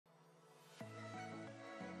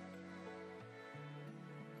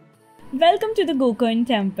Welcome to the Gokarn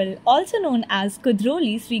Temple, also known as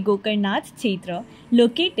Kudroli Sri Gokarnnath Kshetra,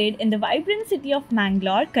 located in the vibrant city of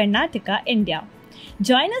Mangalore, Karnataka, India.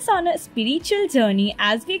 Join us on a spiritual journey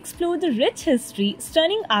as we explore the rich history,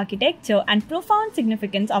 stunning architecture, and profound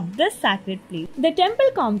significance of this sacred place. The temple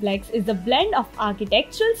complex is a blend of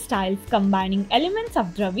architectural styles combining elements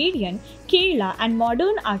of Dravidian, Kerala, and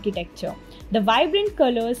modern architecture. The vibrant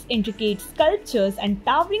colors, intricate sculptures, and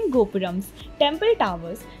towering gopurams, temple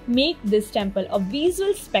towers, make this temple a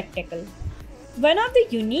visual spectacle. One of the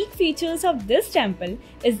unique features of this temple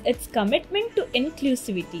is its commitment to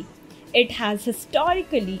inclusivity. It has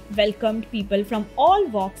historically welcomed people from all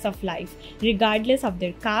walks of life, regardless of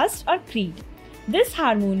their caste or creed. This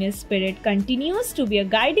harmonious spirit continues to be a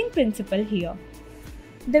guiding principle here.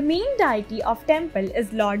 The main deity of temple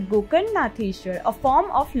is Lord Gokarnnatheshwar, a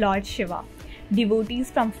form of Lord Shiva.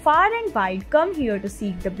 Devotees from far and wide come here to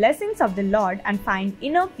seek the blessings of the Lord and find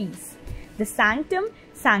inner peace. The sanctum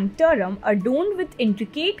sanctorum, adorned with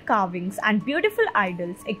intricate carvings and beautiful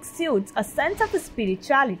idols, exudes a sense of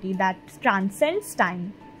spirituality that transcends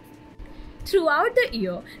time. Throughout the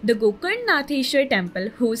year, the Gokarnnatheshwar temple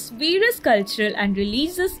hosts various cultural and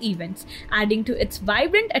religious events, adding to its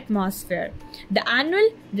vibrant atmosphere. The annual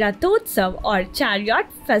Rathotsav or Chariot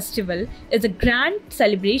Festival is a grand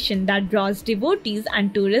celebration that draws devotees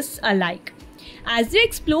and tourists alike. As you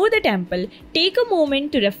explore the temple, take a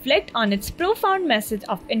moment to reflect on its profound message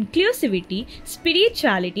of inclusivity,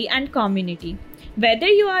 spirituality, and community. Whether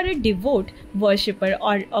you are a devout worshipper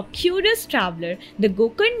or a curious traveler, the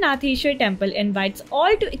Gokarnnatheshwar temple invites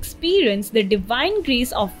all to experience the divine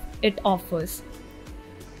grace of it offers.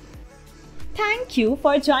 Thank you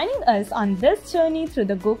for joining us on this journey through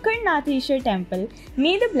the Gokarnnatheshwar temple.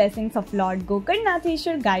 May the blessings of Lord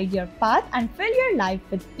Gokarnnatheshwar guide your path and fill your life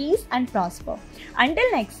with peace and prosper.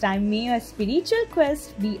 Until next time, may your spiritual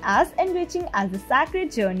quest be as enriching as the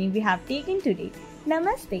sacred journey we have taken today.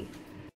 Namaste.